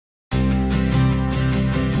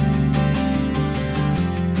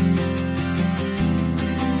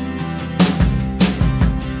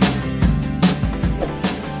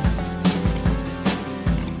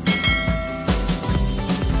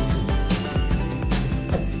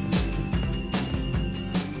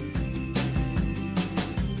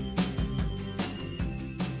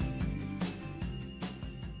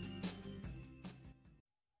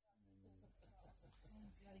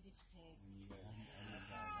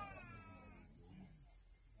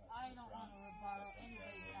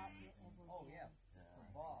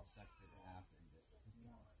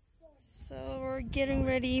getting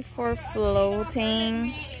ready for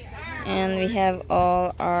floating, and we have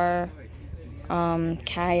all our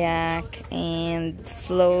kayak and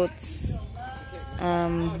floats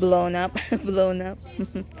blown up. Blown up.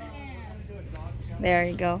 There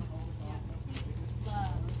you go.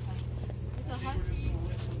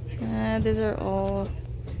 These are all.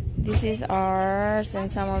 This is ours,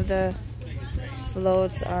 and some of the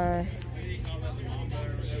floats are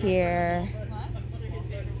here.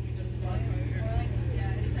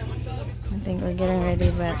 I think we're getting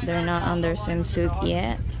ready, but they're not on their swimsuit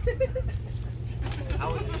yet.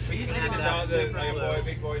 We used to have a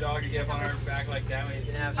big boy dog, you get on our back like that. We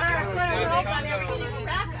didn't have we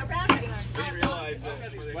didn't realize that.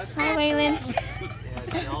 Hi, Waylon.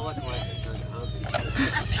 They all look like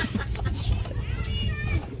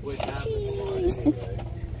Cheese.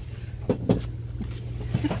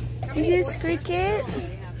 This is Cricket.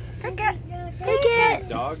 Cricket. Cricket.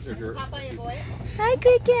 Dogs or girls? Hi,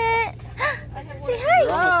 Cricket. Say hi.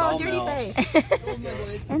 Oh, dirty face.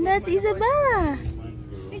 And that's Isabella.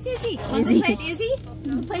 Who's Izzy? Want to play with Izzy?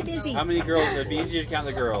 We'll play with Izzy. How many girls? It'd be easier to count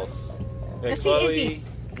the girls. Let's see Chloe, Izzy.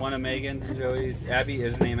 one of Megan's and Joey's. Abby,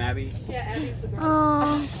 is her name Abby? Yeah, Abby's the girl.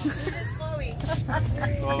 Oh. Chloe.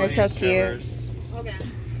 They're so cute. Okay.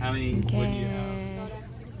 How many would you have?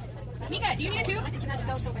 Mika, do you need a tube?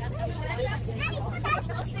 I'll steal it. Do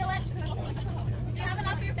you have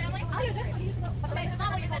enough for your family? I'll use it. Okay,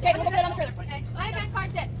 Mom will use it. Okay, we'll put it on the trailer. Okay. I got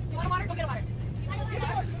parked it. Do you want water? Go get water. I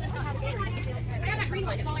got that green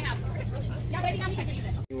one. It's all I have. Yeah, baby, Mom, you can use it.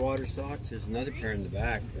 Water socks. There's another pair in the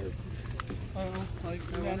back.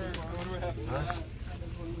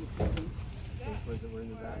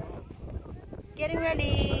 Getting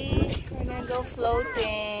ready. We're gonna go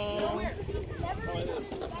floating.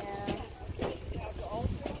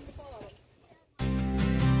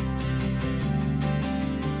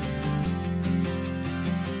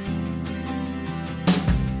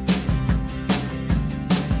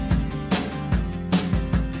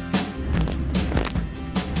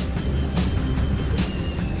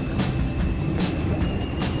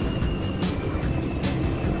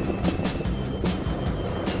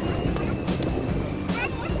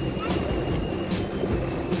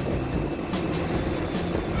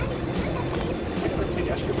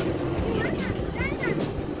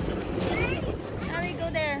 Harry, go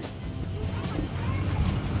there.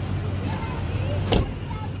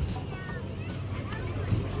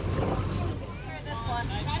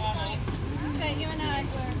 Okay, you and I.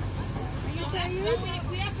 Are you tired?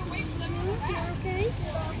 We have to wait for them to go back. Okay.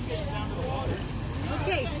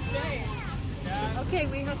 Okay. Okay,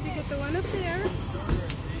 we have to get the one up there.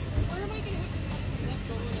 Where am I going to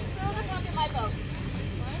throw the boat in my boat?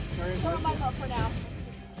 Throw in my boat for now.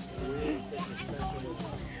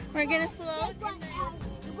 We're gonna float.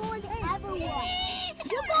 You're going everywhere.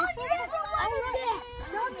 You're going everywhere.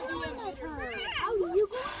 Stop doing like her. How are you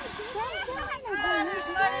going? Stop doing like her.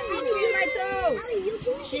 Between my toes. How are you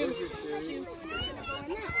doing? Shoe.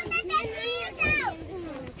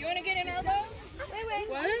 You want to get in our boat?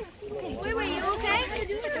 Wait, you okay?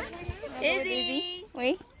 Izzy.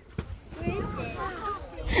 Wait.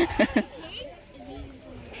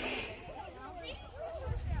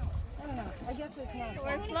 I guess it's not.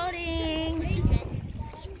 We're floating.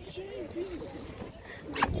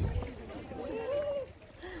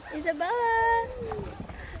 Isabella.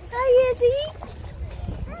 Hi, Izzy.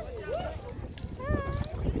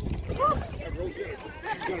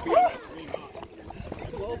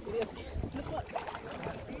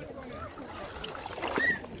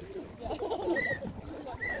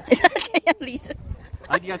 Is that okay, Lisa?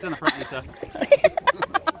 I think you guys in the front, Lisa.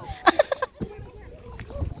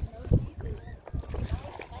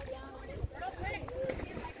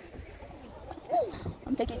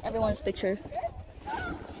 I'm taking everyone's picture.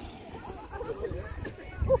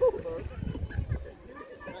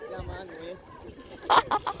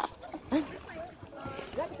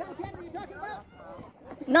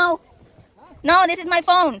 No. No, this is my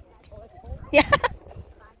phone. Yeah.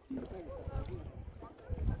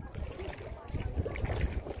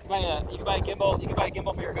 You can buy a gimbal. You can buy a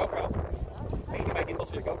gimbal for your GoPro. You can buy gimbals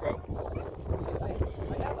for your GoPro.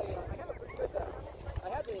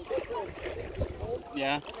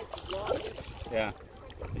 Yeah. Yeah.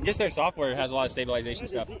 And just their software has a lot of stabilization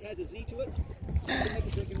stuff.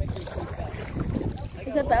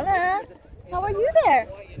 Isabella, how are you there?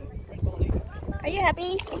 Are you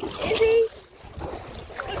happy? Izzy?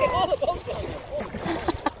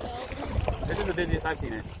 This is the busiest I've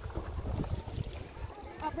seen it.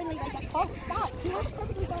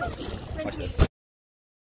 Watch this.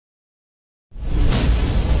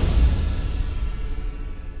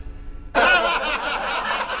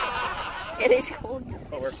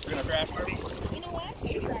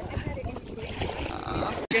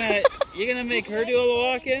 You gonna make her do all the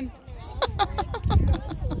walking?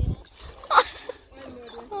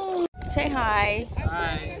 Say hi.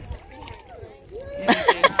 Hi. Yeah,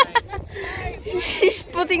 say hi. She's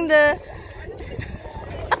putting the.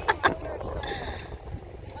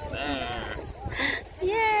 There.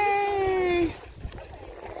 Yay!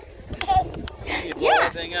 You blow Yeah.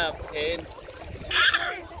 everything up, Cade.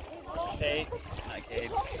 Cade. Hi,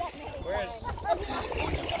 Cade. Where is...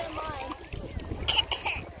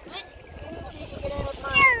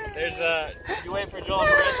 There's you wait for Joel and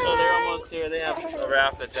Marissa, they're almost here. They have a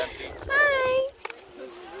raft that's empty. Hi.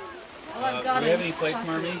 Do we have any plates,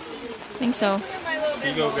 Marmy? Think so. Can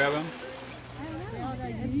you go grab them?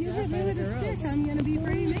 You hit me with a stick, I'm going to be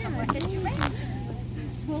very mad.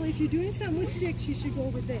 Well, if you're doing something with sticks, you should go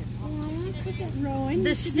over there. Rowan,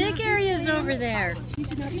 The stick area is over there. she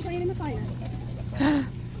should not be playing in the fire.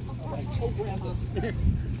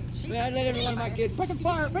 I let every one of my kids put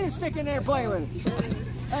a stick in there and play with it.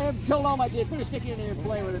 I have told all my kids, put a stick in there and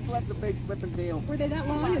play with it. That's a big flipping deal. Were they that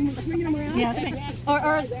long and swinging them around? Yeah,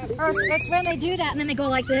 or it's when they do that and then they go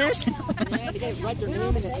like this. Yeah, they gotta write their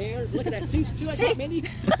name in the air. Look at that. See I got Mindy?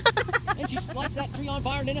 And she lights that tree on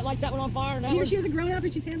fire, and then it lights that one on fire. And that Here one. she is a grown up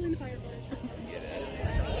and she's handling the fire for us.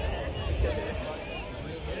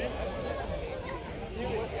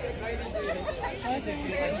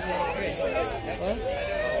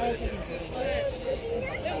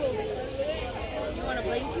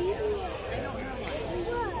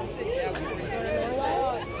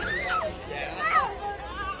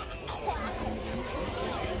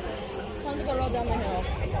 Time to go roll down the hill.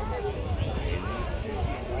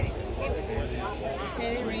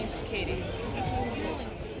 Katie Reeves, Katie.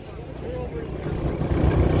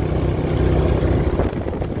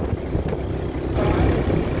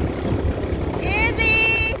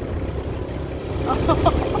 Izzy!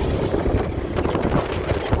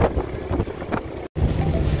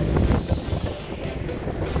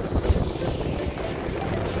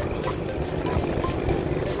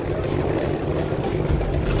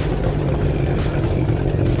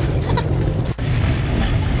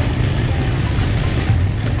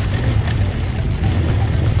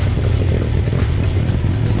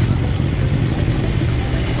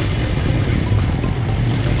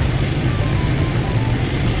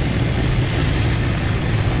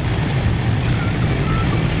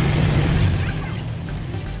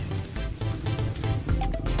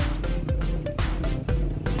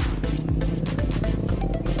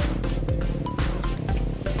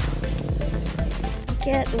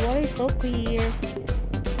 Yeah, the water is so clear.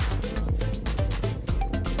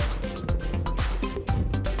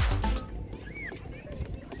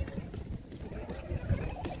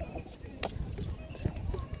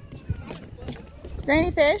 Is there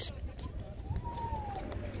any fish?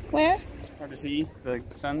 Where? Hard to see. The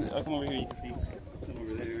sun. I'll come over here. You can see some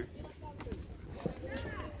over there.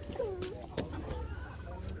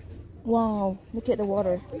 Wow, look at the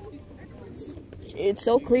water. It's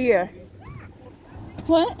so clear.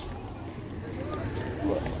 What?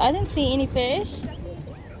 I didn't see any fish.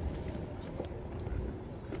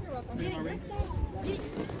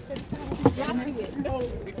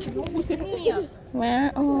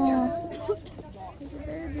 Where? Oh. There's a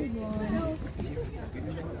very big one.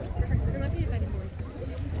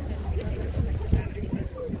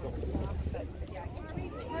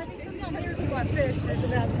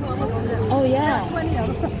 Oh yeah. 20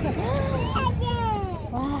 of them.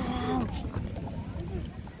 Wow.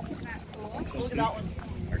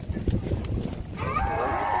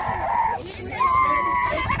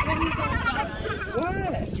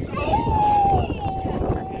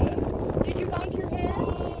 Did you bite your head?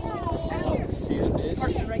 See the fish?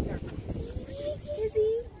 Right there.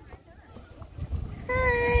 Izzy.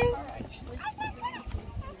 Hi.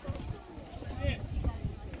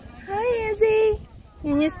 Hi, Izzy.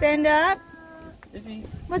 Can you stand up? Izzy.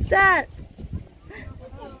 What's that?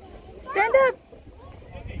 Stand up.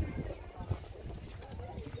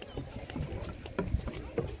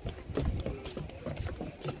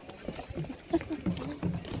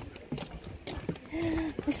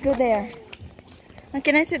 Let's go there.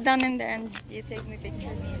 Can I sit down in there and you take me picture?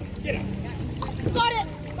 Get up. Got it!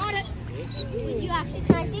 Got it! You actually,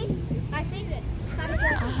 can I see? I see it. How does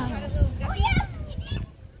that? Oh, yeah!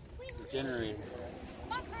 The generator.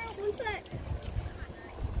 Who's that?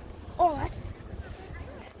 Oh, that's...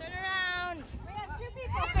 Turn around. We have two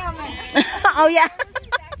people filming. Oh yeah.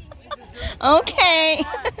 Okay.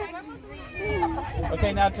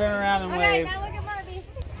 Okay, now turn around and wave. Now look at Marby.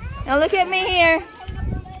 Now look at me here.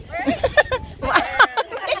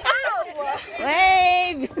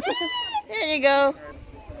 Wave. There you go.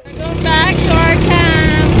 We're going back to our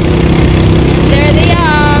camp.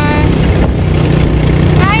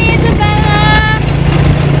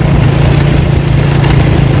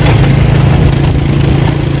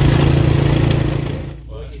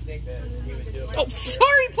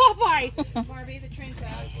 Popeye. Barbie, the train's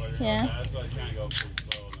out. Yeah. That's why I'm trying to go pretty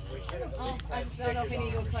slow. Oh, I just don't know if we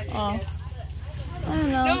need to go collect the Oh. kids. I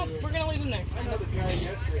don't know. Nope, we're gonna leave him there.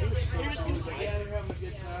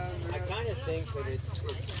 I kind of think that it's a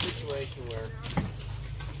situation where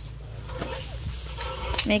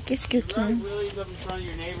Make his cooking. Willie's up in front of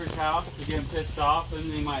your neighbor's house to get him pissed off, and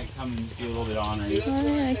they might come and be a little bit ornery. What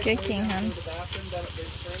are you cooking, hon?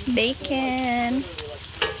 Bacon.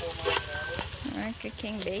 We're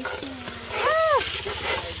cooking bacon.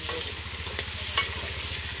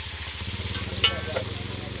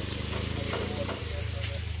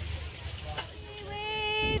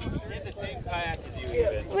 He has the same kayak as you,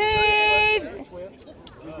 even. Wave!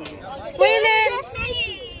 Waylon!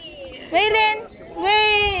 Waylon!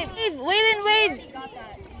 Wave! Waylon, wave!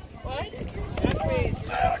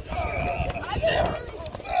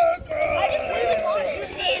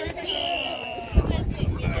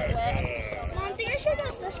 Mom, think I should go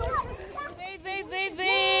this one? Wave, wave, wave,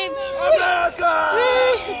 wave!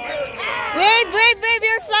 Wave, wave, wave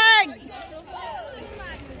your flag!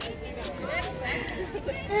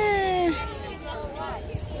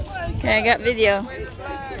 Okay, I got video.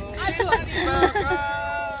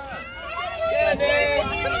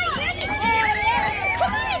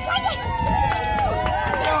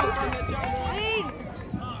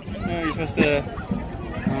 No, you're supposed to.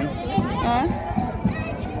 Huh?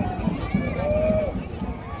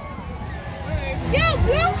 Go,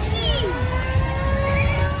 Broski!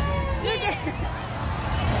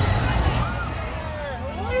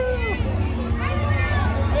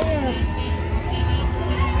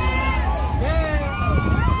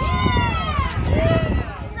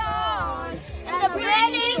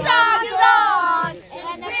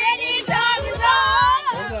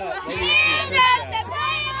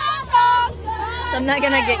 So I'm not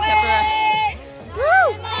gonna get copyright.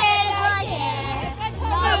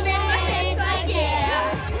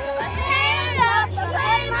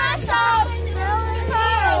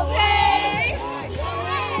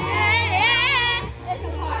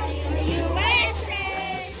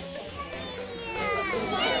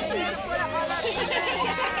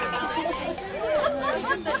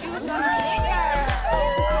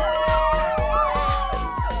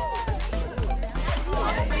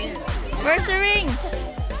 Where's the ring?